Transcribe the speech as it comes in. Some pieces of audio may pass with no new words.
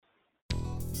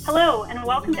Hello, and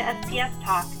welcome to SPS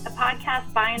Talk, a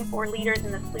podcast by and for leaders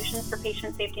in the Solutions for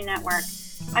Patient Safety Network.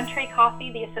 I'm Trey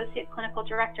Coffey, the Associate Clinical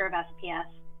Director of SPS.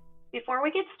 Before we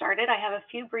get started, I have a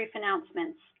few brief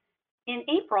announcements. In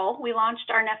April, we launched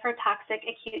our nephrotoxic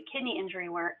acute kidney injury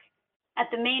work. At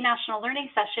the May National Learning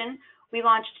Session, we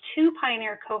launched 2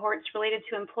 pioneer cohorts related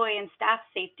to employee and staff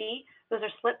safety. Those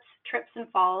are slips, trips, and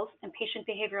falls, and patient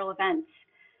behavioral events.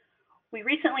 We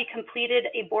recently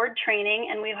completed a board training,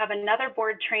 and we have another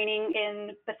board training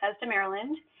in Bethesda,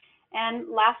 Maryland. And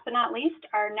last but not least,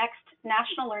 our next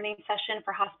National Learning Session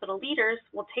for hospital leaders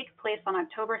will take place on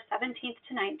October 17th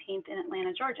to 19th in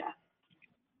Atlanta, Georgia.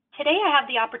 Today, I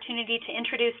have the opportunity to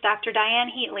introduce Dr.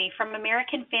 Diane Heatley from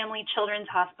American Family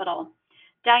Children's Hospital.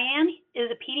 Diane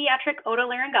is a pediatric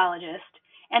otolaryngologist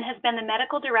and has been the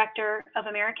medical director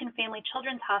of American Family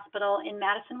Children's Hospital in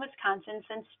Madison, Wisconsin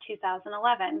since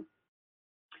 2011.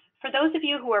 For those of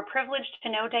you who are privileged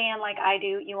to know Diane like I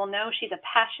do, you will know she's a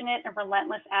passionate and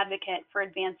relentless advocate for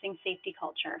advancing safety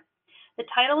culture. The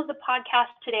title of the podcast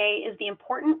today is The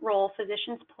Important Role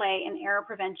Physicians Play in Error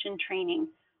Prevention Training.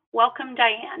 Welcome,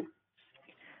 Diane.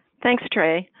 Thanks,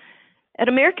 Trey. At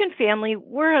American Family,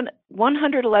 we're a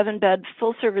 111-bed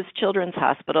full-service children's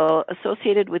hospital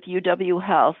associated with UW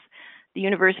Health, the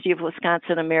University of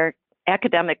Wisconsin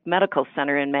Academic Medical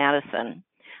Center in Madison.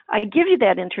 I give you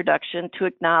that introduction to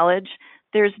acknowledge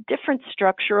there's different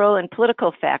structural and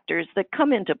political factors that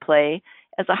come into play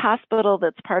as a hospital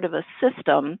that's part of a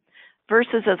system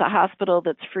versus as a hospital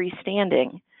that's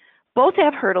freestanding. Both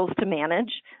have hurdles to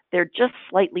manage. They're just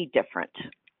slightly different.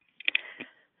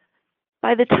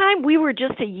 By the time we were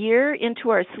just a year into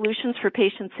our Solutions for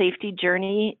Patient Safety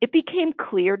journey, it became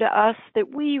clear to us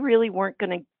that we really weren't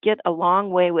going to get a long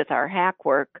way with our hack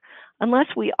work unless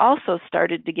we also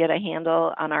started to get a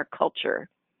handle on our culture.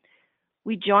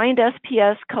 We joined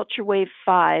SPS Culture Wave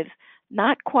 5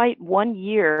 not quite 1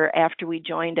 year after we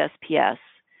joined SPS.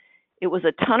 It was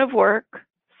a ton of work,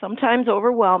 sometimes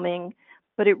overwhelming,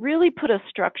 but it really put a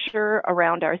structure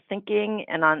around our thinking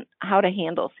and on how to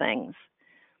handle things.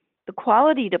 The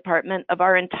quality department of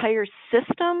our entire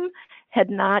system had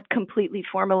not completely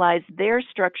formalized their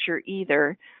structure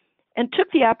either, and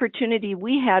took the opportunity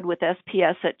we had with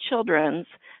SPS at Children's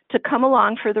to come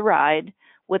along for the ride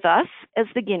with us as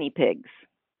the guinea pigs.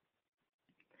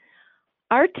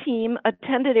 Our team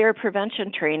attended error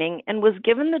prevention training and was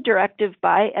given the directive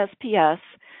by SPS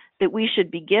that we should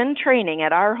begin training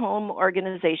at our home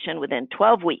organization within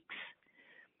 12 weeks.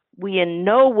 We in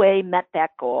no way met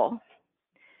that goal.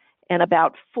 And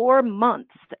about 4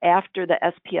 months after the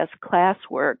SPS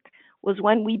classwork was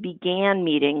when we began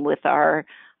meeting with our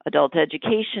adult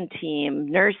education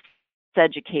team, nurse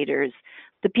educators,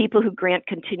 the people who grant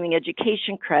continuing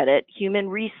education credit, human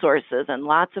resources, and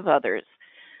lots of others.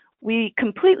 We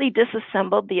completely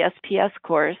disassembled the SPS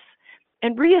course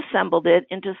and reassembled it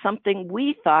into something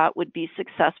we thought would be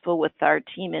successful with our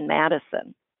team in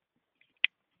Madison.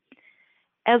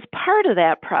 As part of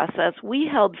that process, we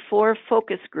held 4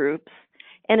 focus groups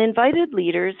and invited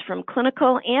leaders from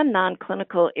clinical and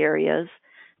non-clinical areas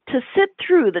to sit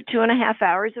through the 2.5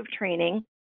 hours of training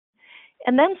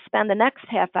and then spend the next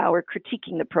half hour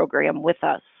critiquing the program with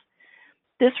us.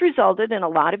 This resulted in a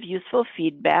lot of useful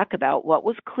feedback about what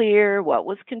was clear, what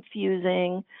was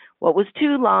confusing, what was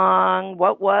too long,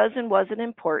 what was and wasn't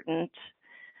important.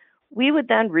 We would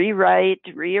then rewrite,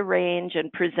 rearrange,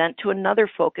 and present to another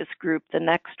focus group the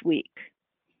next week.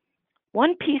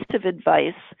 One piece of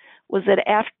advice was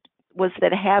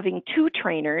that having 2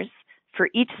 trainers for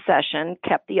each session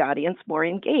kept the audience more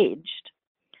engaged.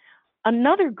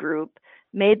 Another group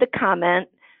made the comment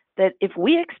that if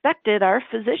we expected our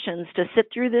physicians to sit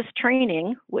through this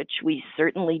training, which we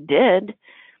certainly did,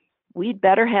 we'd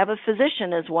better have a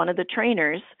physician as one of the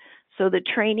trainers so the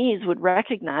trainees would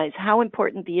recognize how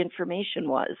important the information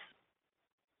was.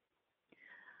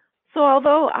 So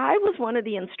although I was one of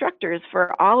the instructors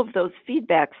for all of those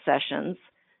feedback sessions,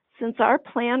 since our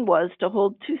plan was to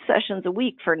hold 2 sessions a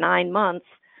week for 9 months,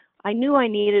 I knew I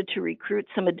needed to recruit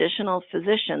some additional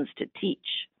physicians to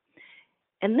teach.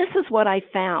 And this is what I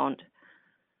found.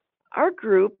 Our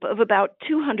group of about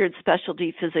 200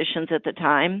 specialty physicians at the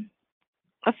time,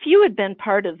 a few had been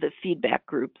part of the feedback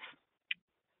groups.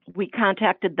 We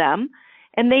contacted them,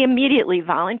 and they immediately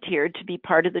volunteered to be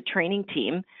part of the training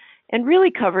team and really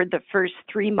covered the first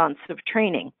 3 months of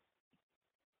training.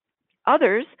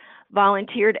 Others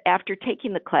volunteered after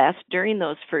taking the class during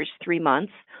those first 3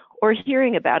 months or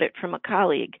hearing about it from a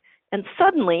colleague, and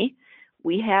suddenly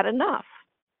we had enough.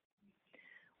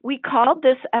 We called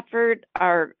this effort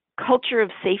our Culture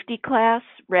of Safety class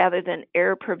rather than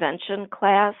Error Prevention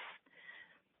class.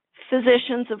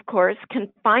 Physicians, of course,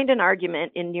 can find an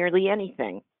argument in nearly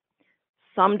anything.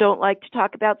 Some don't like to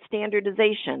talk about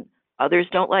standardization. Others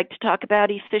don't like to talk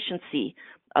about efficiency.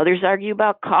 Others argue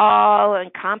about call and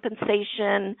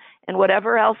compensation and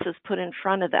whatever else is put in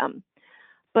front of them.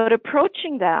 But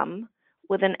approaching them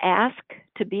with an ask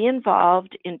to be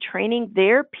involved in training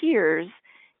their peers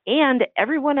and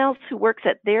everyone else who works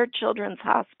at their children's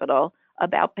hospital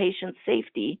about patient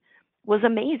safety was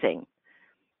amazing.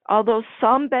 Although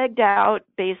some begged out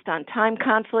based on time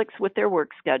conflicts with their work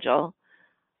schedule,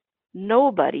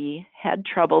 nobody had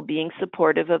trouble being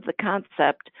supportive of the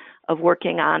concept of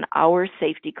working on our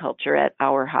safety culture at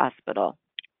our hospital.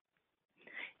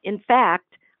 In fact,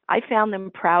 I found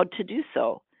them proud to do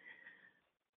so.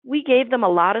 We gave them a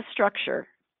lot of structure.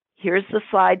 Here's the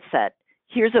slide set.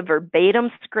 Here's a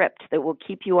verbatim script that will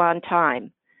keep you on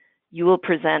time. You will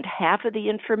present half of the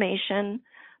information,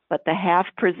 but the half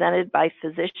presented by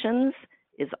physicians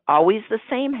is always the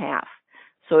same half.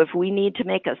 So if we need to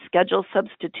make a schedule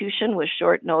substitution with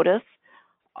short notice,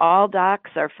 all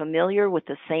docs are familiar with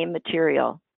the same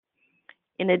material.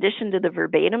 In addition to the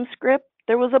verbatim script,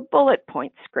 there was a bullet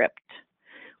point script.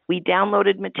 We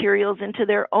downloaded materials into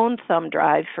their own thumb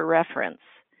drive for reference.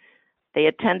 They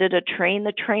attended a train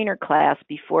the trainer class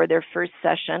before their first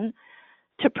session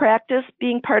to practice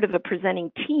being part of a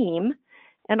presenting team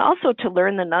and also to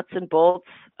learn the nuts and bolts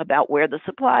about where the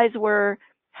supplies were,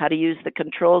 how to use the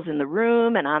controls in the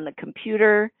room and on the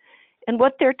computer, and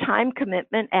what their time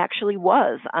commitment actually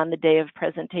was on the day of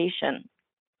presentation.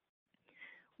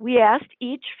 We asked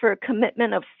each for a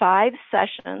commitment of 5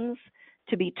 sessions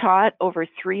to be taught over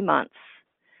 3 months.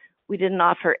 We didn't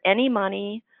offer any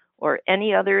money or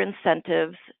any other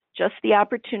incentives, just the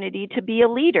opportunity to be a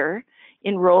leader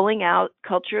in rolling out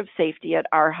culture of safety at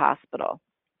our hospital.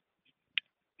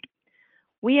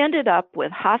 We ended up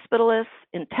with hospitalists,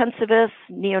 intensivists,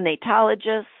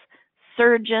 neonatologists,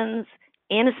 surgeons,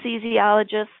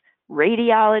 anesthesiologists,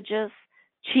 radiologists,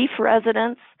 chief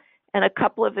residents, and a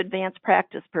couple of advanced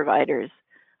practice providers,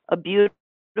 a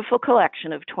beautiful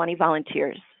collection of 20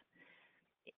 volunteers.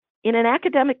 In an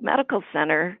academic medical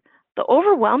center, the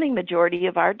overwhelming majority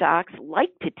of our docs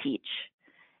like to teach,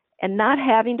 and not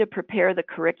having to prepare the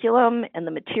curriculum and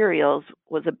the materials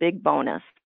was a big bonus.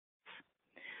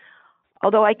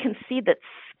 Although I can see that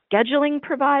scheduling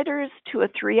providers to a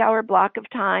 3-hour block of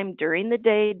time during the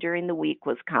day, during the week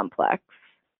was complex.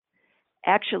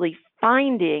 Actually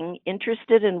finding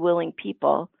interested and willing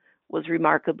people was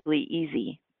remarkably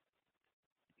easy.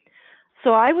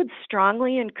 So I would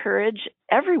strongly encourage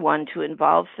everyone to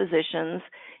involve physicians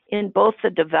in both the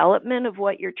development of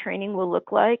what your training will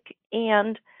look like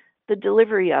and the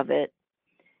delivery of it.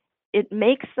 It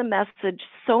makes the message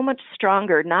so much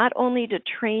stronger, not only to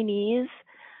trainees,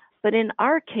 but in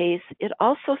our case, it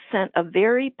also sent a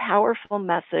very powerful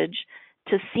message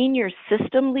to senior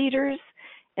system leaders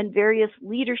and various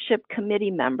leadership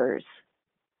committee members.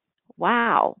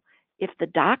 Wow, if the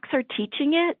docs are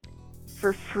teaching it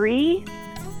for free,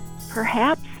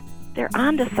 perhaps they're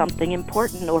onto something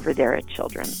important over there at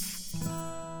Children's.